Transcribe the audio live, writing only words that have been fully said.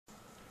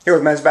Here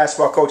with men's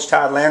basketball coach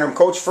Todd Landrum.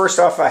 Coach, first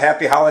off,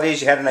 happy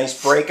holidays. You had a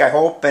nice break, I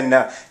hope, and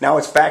now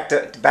it's back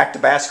to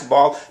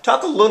basketball.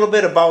 Talk a little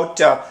bit about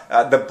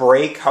the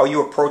break, how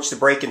you approach the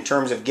break in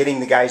terms of getting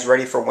the guys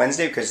ready for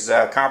Wednesday, because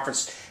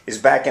conference is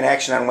back in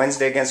action on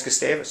Wednesday against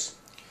Gustavus.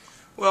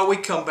 Well, we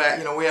come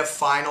back, we have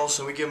finals,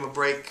 and we give them a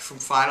break from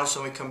finals,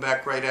 and we come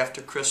back right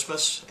after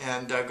Christmas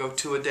and go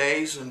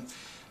 2-a-days and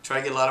try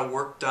to get a lot of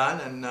work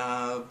done. And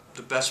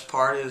the best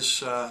part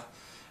is,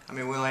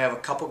 we only have a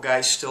couple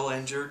guys still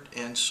injured,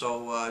 and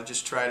so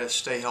just try to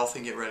stay healthy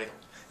and get ready.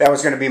 That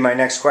was going to be my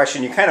next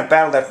question. You kind of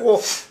battled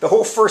the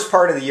whole first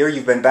part of the year.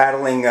 You've been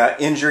battling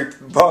injury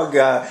bug.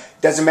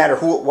 Doesn't matter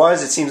who it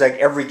was. It seems like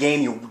every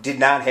game you did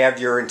not have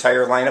your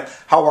entire lineup.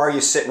 How are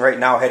you sitting right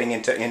now heading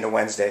into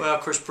Wednesday? Well,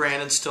 of course,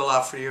 Brandon's still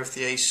out for the year with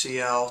the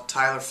ACL.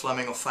 Tyler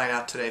Fleming will find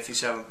out today if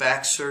he's having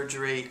back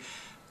surgery.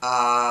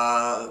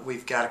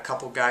 We've got a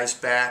couple guys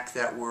back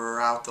that were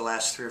out the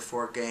last 3 or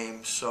 4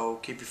 games, so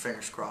keep your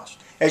fingers crossed.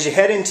 As you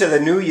head into the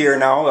new year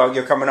now,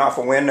 you're coming off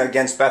a win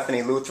against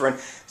Bethany Lutheran.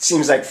 It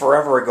seems like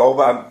forever ago,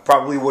 but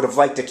probably would have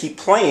liked to keep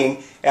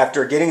playing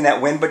after getting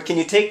that win. But can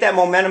you take that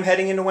momentum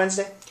heading into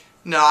Wednesday?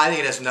 No, I think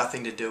it has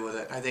nothing to do with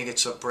it. I think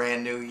it's a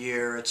brand new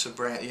year. It's a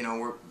brand,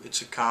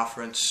 it's a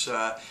conference.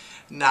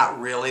 Not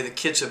really. The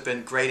kids have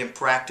been great in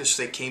practice.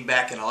 They came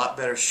back in a lot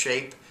better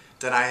shape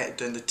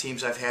than the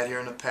teams I've had here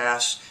in the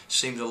past.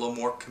 Seemed a little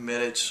more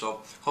committed,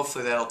 so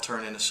hopefully that'll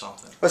turn into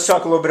something. Let's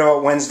talk a little bit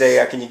about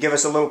Wednesday. Can you give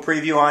us a little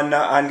preview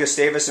on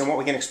Gustavus and what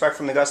we can expect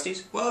from the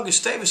Gusties? Well,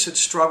 Gustavus had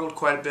struggled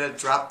quite a bit,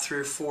 dropped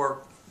 3 or 4,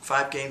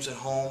 5 games at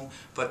home,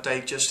 but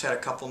they just had a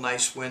couple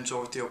nice wins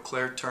over at the Eau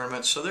Claire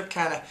tournament, so they're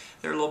a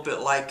little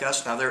bit like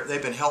us now.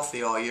 They've been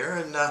healthy all year,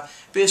 and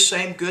be the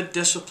same good,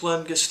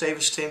 disciplined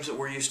Gustavus teams that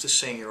we're used to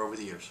seeing here over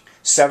the years.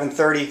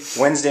 7:30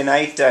 Wednesday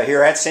night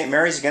here at St.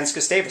 Mary's against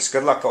Gustavus.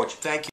 Good luck, Coach. Thank you.